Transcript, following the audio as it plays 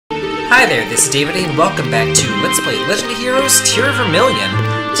Hi there, this is David and welcome back to Let's Play Legend of Heroes Tier of Vermillion.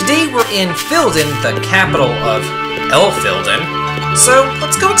 Today we're in Filden, the capital of Filden. So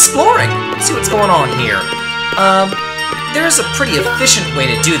let's go exploring, see what's going on here. There's a pretty efficient way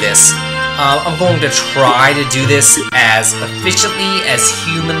to do this. I'm going to try to do this as efficiently as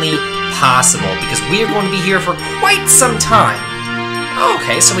humanly possible because we are going to be here for quite some time.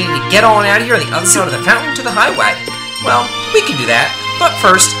 Okay, so we need to get on out of here on the other side of the fountain to the highway. Well, we can do that, but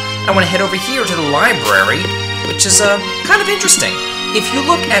first, I want to head over here to the library, which is kind of interesting. If you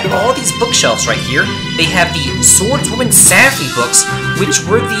look at all these bookshelves right here, they have the Swordswoman Sapphi books, which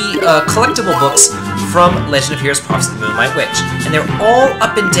were the collectible books from Legend of Heroes Prophecy of the Moonlight Witch. And they're all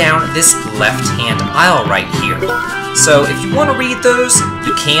up and down this left-hand aisle right here. So if you want to read those,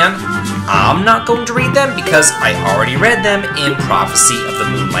 you can. I'm not going to read them because I already read them in Prophecy of the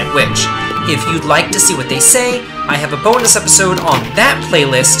Moonlight Witch. If you'd like to see what they say, I have a bonus episode on that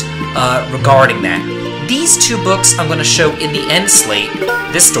playlist regarding that. These two books I'm going to show in the end slate.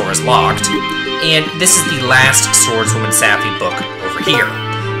 This door is locked. And this is the last Swordswoman Sapphi book over here.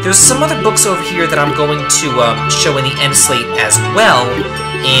 There's some other books over here that I'm going to show in the end slate as well.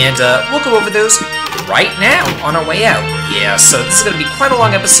 And we'll go over those right now on our way out. Yeah, so this is going to be quite a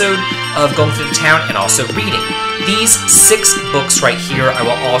long episode of going through the town and also reading. These 6 books right here I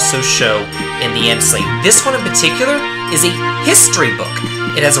will also show in the end slate. This one in particular is a history book.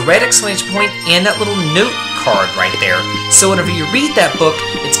 It has a red exclamation point and that little note card right there. So whenever you read that book,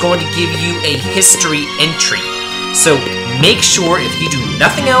 it's going to give you a history entry. So make sure if you do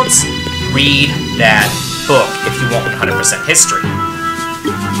nothing else, read that book if you want 100% history.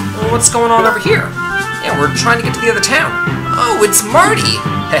 Well, what's going on over here? Yeah, we're trying to get to the other town. Oh, it's Marty!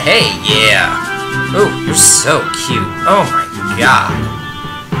 Hey, yeah. Oh, you're so cute. Oh my god.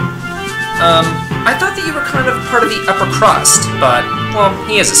 I thought that you were kind of part of the upper crust, but, well,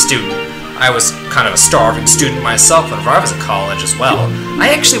 he is a student. I was kind of a starving student myself whenever I was at college as well.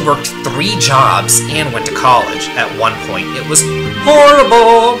 I actually worked 3 jobs and went to college at one point. It was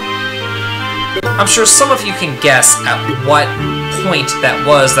horrible! I'm sure some of you can guess at what point that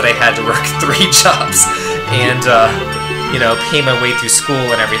was that I had to work 3 jobs and, you know, pay my way through school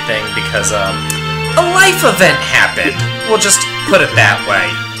and everything because, a life event happened. We'll just put it that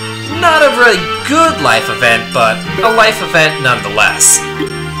way. Not a really good life event, but a life event nonetheless.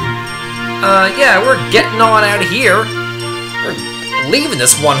 Yeah, we're getting on out of here. We're leaving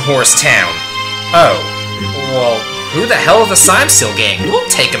this one-horse town. Oh, well, who the hell are the Simseal gang? We'll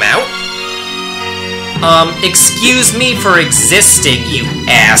take them out. Excuse me for existing, you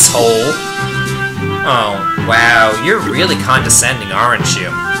asshole. Oh, wow, you're really condescending, aren't you?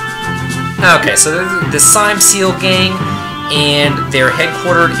 Okay, so the Simseal gang, and they're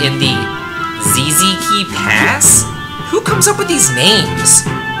headquartered in the Ziziki Pass? Who comes up with these names?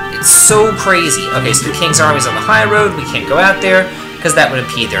 It's so crazy. Okay, so the King's Army's on the high road. We can't go out there, because that would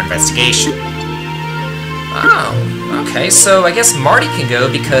impede their investigation. Oh, okay, so I guess Marty can go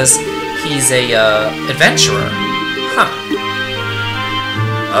because he's a, adventurer. Huh.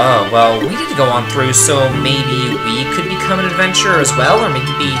 Oh, well, we need to go on through, so maybe we could become an adventurer as well, or maybe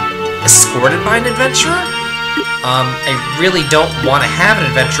be escorted by an adventurer? I really don't want to have an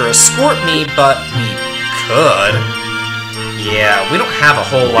adventurer escort me, but we could. Yeah, we don't have a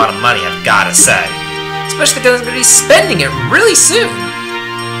whole lot of money, I've gotta say. Especially because I'm going to be spending it really soon.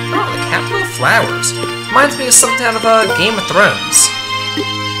 Oh, the capital of flowers. Reminds me of something out of Game of Thrones.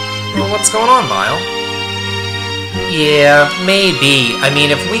 Well, what's going on, Vile? Yeah, maybe. I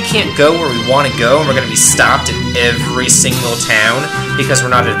mean, if we can't go where we want to go and we're going to be stopped in every single town because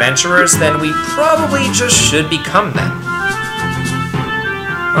we're not adventurers, then we probably just should become them.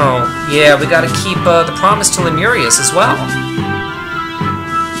 Oh, yeah, we gotta keep the promise to Lemurius as well.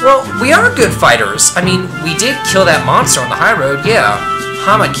 Well, we are good fighters. I mean, we did kill that monster on the high road, yeah.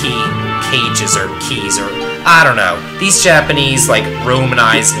 Hamaki cages or keys or... I don't know. These Japanese, like,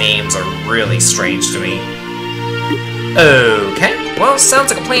 Romanized names are really strange to me. Okay, well,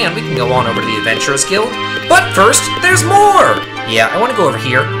 sounds like a plan. We can go on over to the Adventurers Guild. But first, there's more! Yeah, I want to go over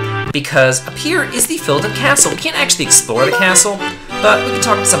here, because up here is the Filden Castle. We can't actually explore the castle, but we can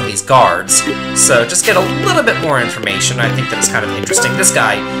talk to some of these guards. So, just get a little bit more information. I think that's kind of interesting. This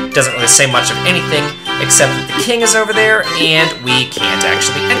guy doesn't really say much of anything, except that the king is over there, and we can't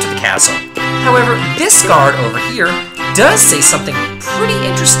actually enter the castle. However, this guard over here does say something pretty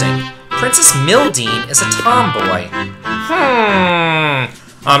interesting. Princess Mildine is a tomboy.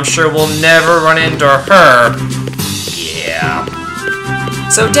 I'm sure we'll never run into her. Yeah.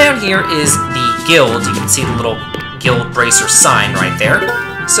 So down here is the guild. You can see the little guild bracer sign right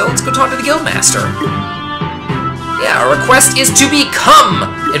there. So let's go talk to the guildmaster. Yeah, our request is to become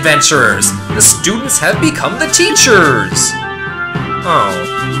adventurers. The students have become the teachers. Oh,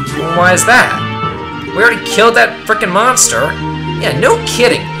 well, why is that? We already killed that frickin' monster. Yeah, no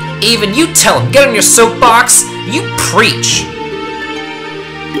kidding. Even you tell him, get on your soapbox, you preach.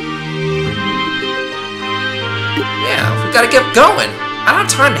 Yeah, we gotta get going. I don't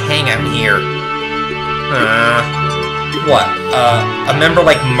have time to hang out here. What, a member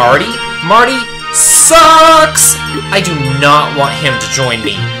like Marty? Marty sucks! I do not want him to join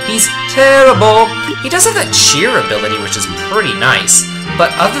me. He's terrible. He does have that cheer ability, which is pretty nice.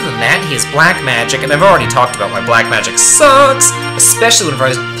 But other than that, he has black magic, and I've already talked about why black magic sucks, especially whenever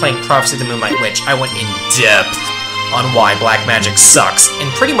I was playing Prophecy of the Moonlight Witch. I went in depth on why black magic sucks in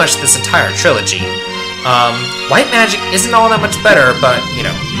pretty much this entire trilogy. White magic isn't all that much better, but, you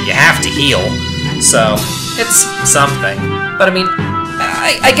know, you have to heal. So, it's something. But, I mean,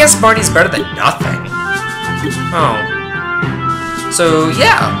 I guess Marty's better than nothing. Oh. So,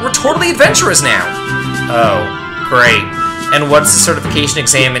 yeah, we're totally adventurers now. Oh, great. And what's the certification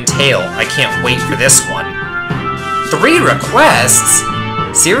exam entail? I can't wait for this one. 3 requests?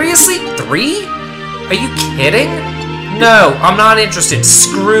 Seriously? 3? Are you kidding? No, I'm not interested.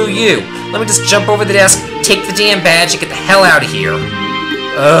 Screw you. Let me just jump over the desk, take the damn badge, and get the hell out of here.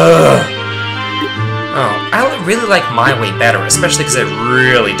 Ugh. Oh, I really like my way better, especially because I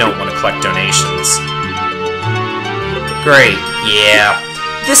really don't want to collect donations. Great, yeah.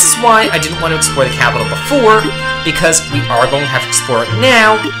 This is why I didn't want to explore the capital before, because we are going to have to explore it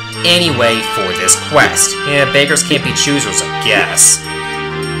now, anyway, for this quest. Yeah, beggars can't be choosers, I guess.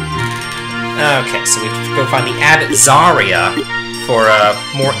 Okay, so we have to go find the Abbot Zarya for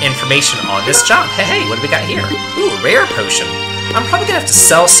more information on this job. Hey, what do we got here? Ooh, a rare potion. I'm probably gonna have to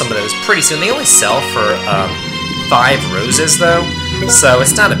sell some of those pretty soon. They only sell for 5 roses, though, so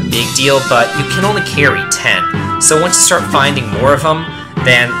it's not a big deal, but you can only carry 10. So once you start finding more of them,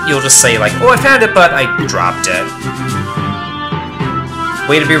 then you'll just say, like, oh, I found it, but I dropped it.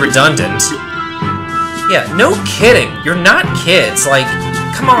 Way to be redundant. Yeah, no kidding. You're not kids. Like,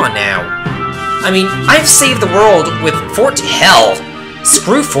 come on now. I mean, I've saved the world with hell,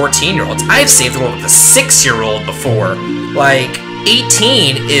 screw 14-year-olds. I've saved the world with a 6-year-old before. Like,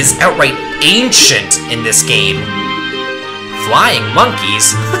 18 is outright ancient in this game. Flying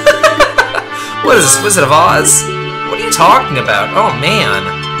monkeys? What is this, Wizard of Oz? What are you talking about? Oh, man.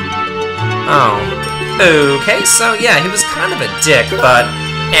 Oh. Okay, so yeah, he was kind of a dick, but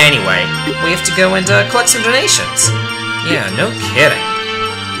anyway, we have to go and collect some donations. Yeah, no kidding.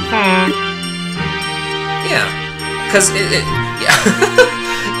 Yeah, because yeah.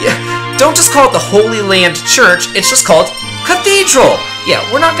 Yeah, don't just call it the Holy Land Church, it's just called Cathedral. Yeah,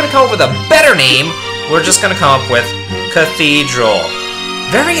 we're not going to come up with a better name, we're just going to come up with Cathedral.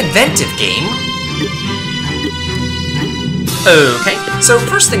 Very inventive game. Okay, so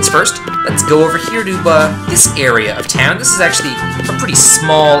first things first, let's go over here to this area of town. This is actually a pretty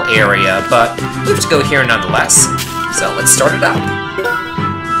small area, but we have to go here nonetheless. So let's start it up.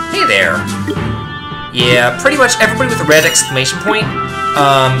 Hey there. Yeah, pretty much everybody with a red exclamation point,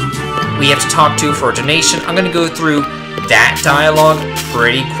 we have to talk to for a donation. I'm going to go through that dialogue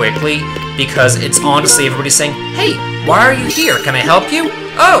pretty quickly, because it's honestly everybody saying, hey, why are you here? Can I help you?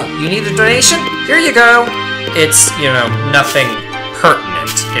 Oh, you need a donation? Here you go. It's, you know, nothing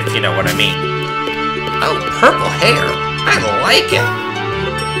pertinent, if you know what I mean. Oh, purple hair. I like it.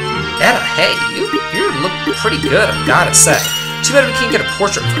 Etta, hey, you look pretty good, I've gotta say. Too bad we can't get a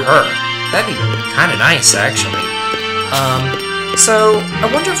portrait for her. That'd be kind of nice, actually. So,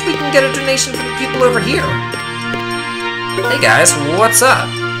 I wonder if we can get a donation from the people over here. Hey guys, what's up?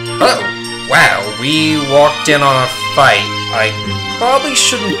 Oh, wow, we walked in on a fight. I probably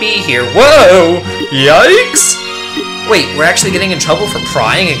shouldn't be here. Whoa! Yikes! Wait, we're actually getting in trouble for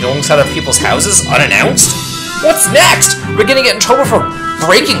prying and going inside of people's houses unannounced? What's next? We're gonna get in trouble for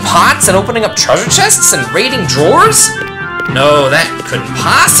breaking pots and opening up treasure chests and raiding drawers? No, that couldn't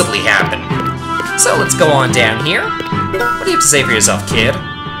possibly happen. So let's go on down here. What do you have to say for yourself, kid?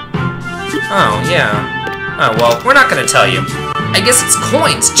 Oh, yeah. Oh, well, we're not gonna tell you. I guess it's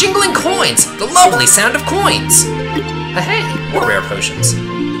coins! Jingling coins! The lovely sound of coins! Hey, more rare potions.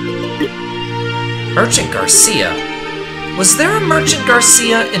 Merchant Garcia. Was there a Merchant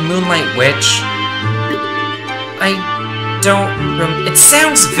Garcia in Moonlight Witch? I don't it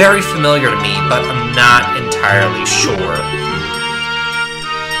sounds very familiar to me, but I'm not entirely sure.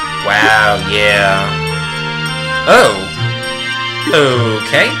 Wow, yeah. Oh.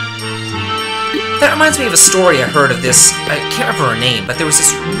 Okay. That reminds me of a story I heard of this, I can't remember her name, but there was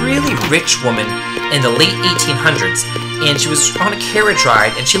this really rich woman in the late 1800s, and she was on a carriage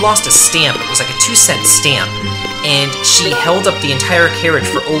ride, and she lost a stamp. It was like a 2-cent stamp. and she held up the entire carriage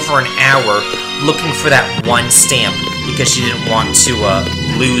for over an hour looking for that one stamp because she didn't want to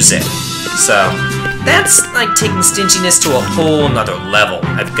lose it. So that's like taking stinginess to a whole nother level,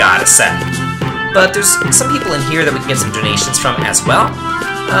 I've gotta say. But there's some people in here that we can get some donations from as well.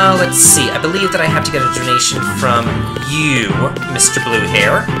 Let's see, I believe that I have to get a donation from you, Mr. Blue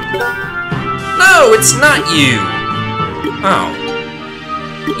Hair. No, it's not you! Oh.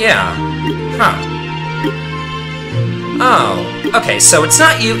 Yeah. Huh. Oh. Okay, so it's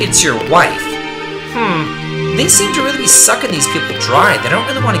not you, it's your wife. They seem to really be sucking these people dry. They don't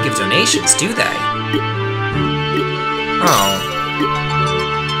really want to give donations, do they? Oh.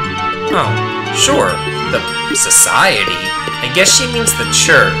 Oh, sure. The society. I guess she means the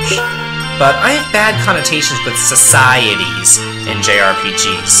church. But I have bad connotations with societies in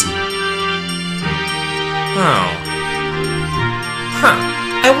JRPGs. Oh. Huh.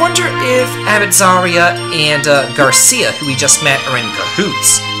 I wonder if Abitzaria and Garcia, who we just met, are in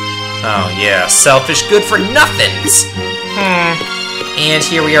cahoots. Oh yeah, selfish good-for-nothings! And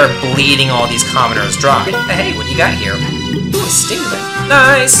here we are bleeding all these commoners dry. Hey, what do you got here? Ooh, a stimulant.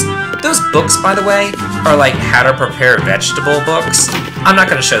 Nice! Those books, by the way, are like how to prepare vegetable books. I'm not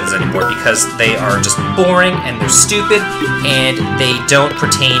going to show those anymore because they are just boring and they're stupid and they don't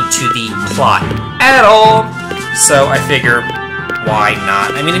pertain to the plot at all. So I figure, why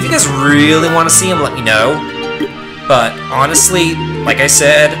not? I mean, if you guys really want to see them, let me know. But honestly, like I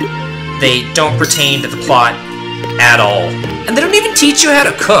said, they don't pertain to the plot at all. And they don't even teach you how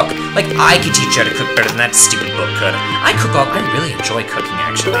to cook. Like, I could teach you how to cook better than that stupid book could. I really enjoy cooking,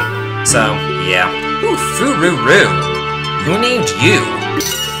 actually. So, yeah. Ooh, Fururu. Who named you?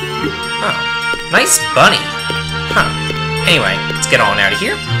 Oh, nice bunny. Huh. Anyway, let's get on out of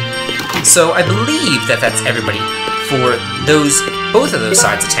here. So, I believe that that's everybody for both of those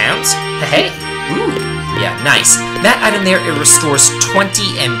sides of towns. Hey, ooh, yeah, nice. That item there, it restores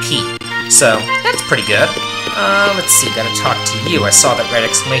 20 MP. So, that's pretty good. Let's see, gotta talk to you. I saw that red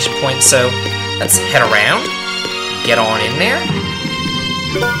exclamation point, so let's head around. Get on in there.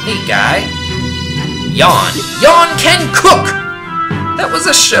 Hey, guy. Yawn. Yawn can cook! That was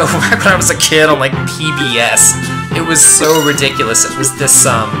a show back when I was a kid on, like, PBS. It was so ridiculous. It was this,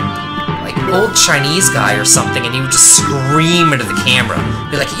 like, old Chinese guy or something, and he would just scream into the camera.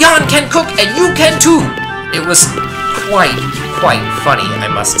 Be like, Yawn can cook, and you can too! It was quite funny, I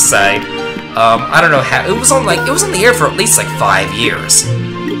must say. I don't know how, it was on the air for at least like 5 years.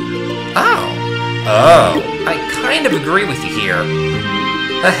 Oh, I kind of agree with you here.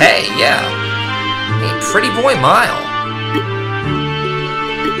 Hey, yeah. Hey, Pretty Boy Mile.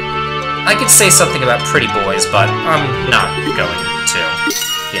 I could say something about pretty boys, but I'm not going to.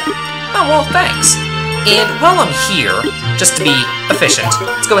 Yeah. Oh, well, thanks. And while I'm here, just to be efficient,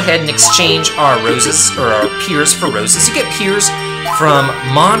 let's go ahead and exchange our roses, or our peers for roses. You get peers from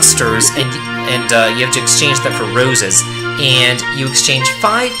monsters, and you have to exchange them for roses, and you exchange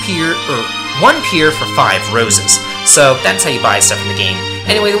 1 peer for 5 roses. So that's how you buy stuff in the game.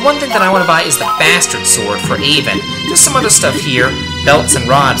 Anyway, the one thing that I want to buy is the Bastard Sword for Avon. There's some other stuff here, belts and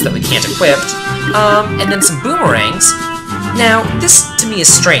rods that we can't equip, and then some boomerangs. Now, this to me is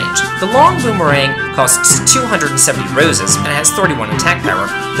strange. The long boomerang costs 270 roses, and it has 31 attack power.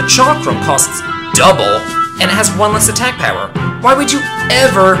 The chakram costs double, and it has 1 less attack power. Why would you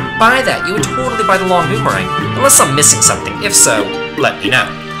ever buy that? You would totally buy the long boomerang, unless I'm missing something. If so, let me know.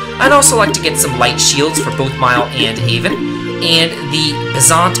 I'd also like to get some light shields for both Mile and Avon, and the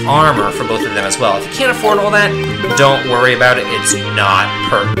Bizant armor for both of them as well. If you can't afford all that, don't worry about it. It's not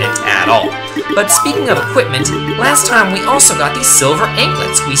pertinent at all. But speaking of equipment, last time we also got these silver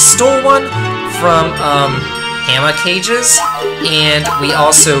anklets. We stole one from Hammer Cages, and we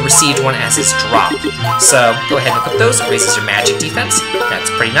also received one as his drop. So go ahead and equip those. It raises your magic defense. That's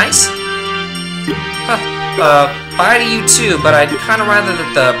pretty nice. Bye to you too, but I'd kind of rather that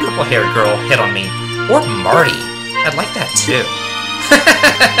the purple-haired girl hit on me. Or Marty. I'd like that too.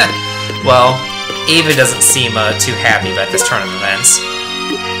 Well, Ava doesn't seem too happy about this turn of events.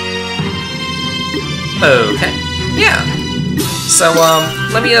 Okay, yeah. So,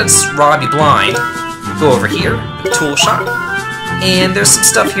 let me just rob you blind. Go over here, the tool shop. And there's some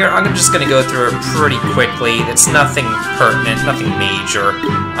stuff here. I'm just going to go through it pretty quickly. It's nothing pertinent, nothing major.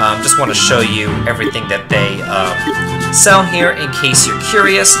 Just want to show you everything that they sell here in case you're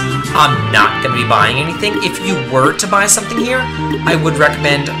curious. I'm not going to be buying anything. If you were to buy something here, I would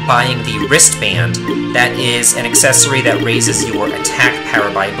recommend buying the wristband. That is an accessory that raises your attack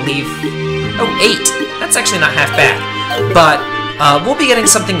power by, I believe, 8. That's actually not half bad. But we'll be getting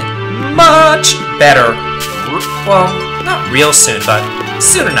something much better. Well, not real soon, but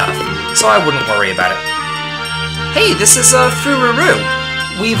soon enough, so I wouldn't worry about it. Hey, this is, Fururu.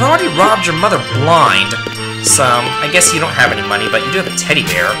 We've already robbed your mother blind, so I guess you don't have any money, but you do have a teddy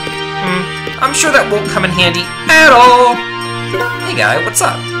bear. I'm sure that won't come in handy at all. Hey, guy, what's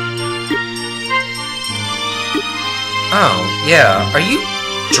up? Oh, yeah, are you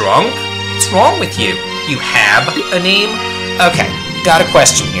drunk? What's wrong with you? You have a name? Okay, got a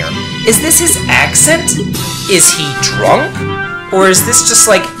question here. Is this his accent? Is he drunk? Or is this just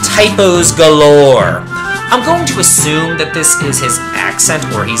like typos galore? I'm going to assume that this is his accent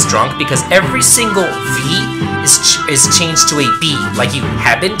or he's drunk because every single V is changed to a B, like you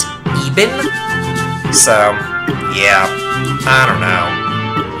haven't even. So, yeah, I don't know.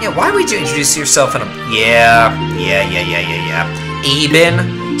 Yeah, why would you introduce yourself in a... Yeah.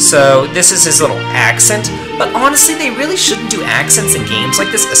 Aben. So, this is his little accent. But honestly, they really shouldn't do accents in games like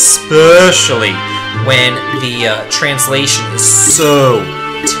this, especially when the translation is so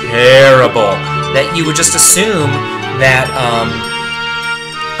terrible that you would just assume that,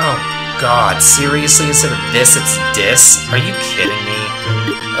 oh god, seriously, instead of this, it's dis? Are you kidding me?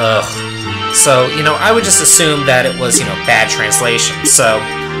 Ugh. So, you know, I would just assume that it was, you know, bad translation. So,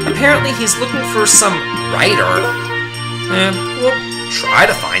 apparently he's looking for some writer. We'll try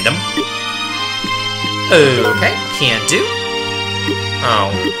to find him. Okay, can do. Oh.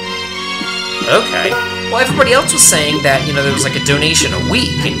 Okay. Well, everybody else was saying that, you know, there was like a donation a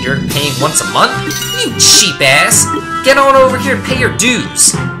week, and you're paying once a month? You cheap ass! Get on over here and pay your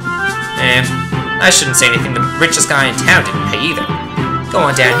dues! I shouldn't say anything. The richest guy in town didn't pay either. Go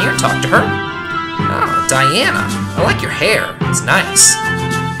on down here and talk to her. Oh, Diana. I like your hair. It's nice.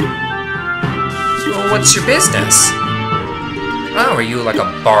 Well, what's your business? Oh, are you like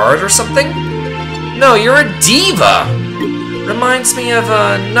a bard or something? No, you're a diva! Reminds me of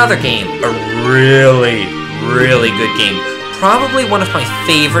another game. A really, really good game. Probably one of my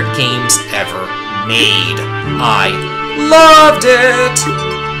favorite games ever made. I loved it!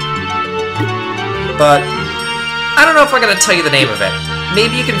 But I don't know if I'm gonna tell you the name of it.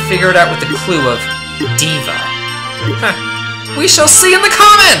 Maybe you can figure it out with the clue of diva. We shall see in the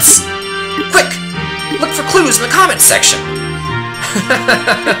comments! Quick! Look for clues in the comments section!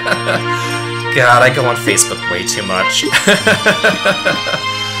 God, I go on Facebook way too much.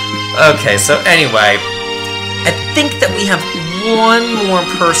 Okay, so anyway, I think that we have one more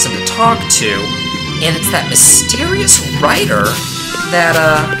person to talk to, and it's that mysterious writer that,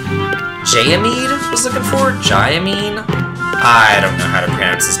 Jayamid was looking for? Jayameen? I don't know how to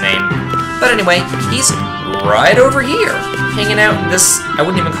pronounce his name. But anyway, he's right over here, hanging out in this, I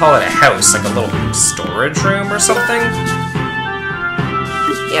wouldn't even call it a house, like a little storage room or something.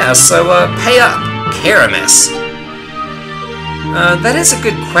 Yeah, so, pay up, Karamis. That is a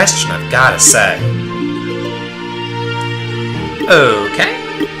good question, I've gotta say. Okay.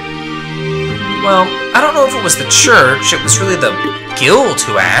 Well, I don't know if it was the church, it was really the guild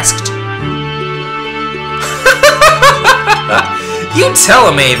who asked. You tell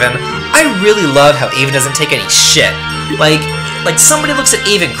him, Avon. I really love how Avon doesn't take any shit. Like somebody looks at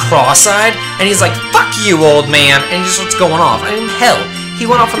Avon cross-eyed, and he's like, fuck you, old man, and he just starts going off. I mean, hell, he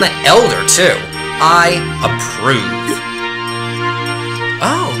went off on the elder, too. I approve.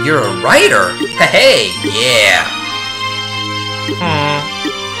 Oh, you're a writer. Hey, yeah.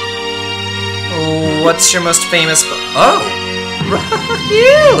 What's your most famous book? Oh,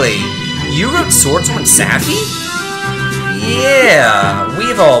 really? You wrote Swordswoman Safi? Yeah,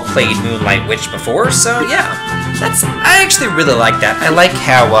 we've all played Moonlight Witch before, so yeah. I actually really like that. I like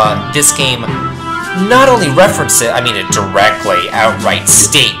how this game not only references it, I mean it directly, outright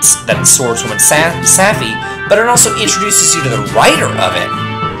states that it's Swordswoman Safi, but it also introduces you to the writer of it.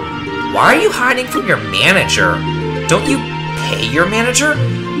 Why are you hiding from your manager? Don't you pay your manager?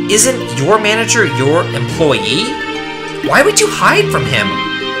 Isn't your manager your employee? Why would you hide from him?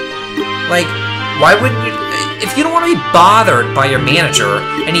 Like, why wouldn't you... If you don't want to be bothered by your manager,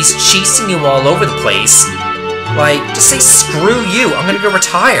 and he's chasing you all over the place, like, just say, screw you, I'm gonna go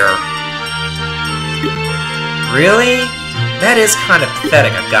retire. Really? That is kind of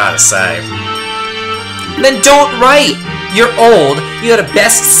pathetic, I've gotta say. Then don't write! You're old, you had a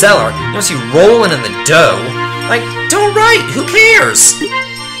bestseller, you must be rolling in the dough. Like, don't write, who cares?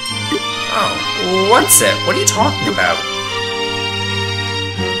 Oh, what's it? What are you talking about?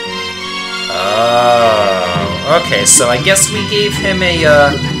 Oh, okay, so I guess we gave him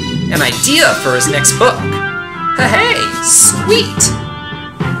an idea for his next book. Hey, sweet!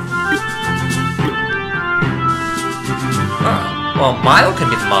 Oh, well, Milo can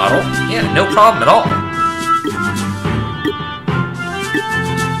be the model. Yeah, no problem at all.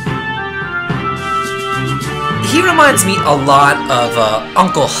 He reminds me a lot of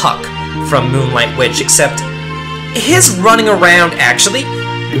Uncle Huck from Moonlight Witch, except his running around actually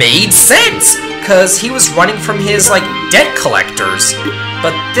made sense, because he was running from his, like, debt collectors.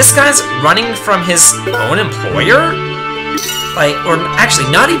 But this guy's running from his own employer? Like, or actually,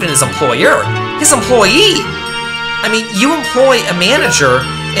 not even his employer, his employee! I mean, you employ a manager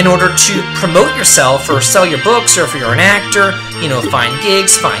in order to promote yourself or sell your books, or if you're an actor, you know, find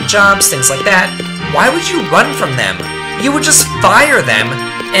gigs, find jobs, things like that. Why would you run from them? You would just fire them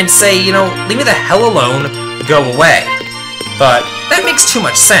and say, you know, leave me the hell alone, go away. But that makes too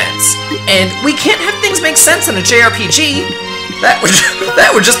much sense. And we can't have things make sense in a JRPG. That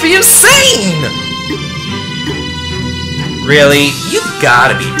would just be insane! Really? You've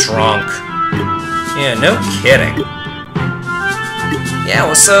gotta be drunk. Yeah, no kidding. Yeah,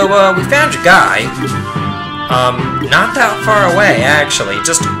 well, so, we found your guy. Not that far away, actually.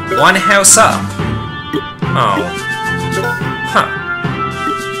 Just one house up. Oh. Huh.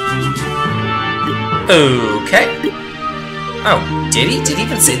 Okay. Oh, did he? Did he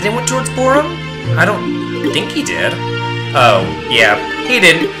even say that he went towards Borum? I don't think he did. Oh, yeah, he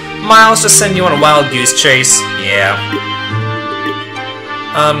didn't. Miles just sent you on a wild goose chase. Yeah.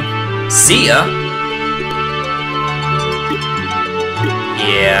 See ya.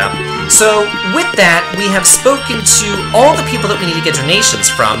 Yeah. So, with that, we have spoken to all the people that we need to get donations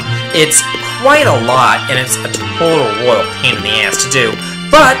from. It's quite a lot, and it's a total royal pain in the ass to do.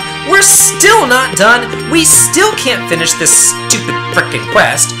 But we're still not done. We still can't finish this stupid frickin'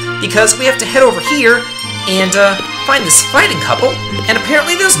 quest, because we have to head over here and find this fighting couple. And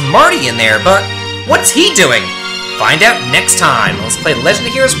apparently there's Marty in there, but what's he doing? Find out next time. Let's play Legend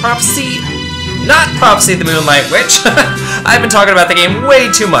of Heroes Prophecy. Not Prophecy of the Moonlight Witch. I've been talking about the game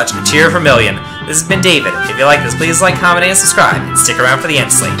way too much. Tear of Vermillion. This has been David. If you like this, please like, comment, and subscribe. And stick around for the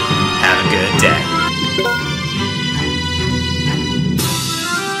end slate. Have a good day.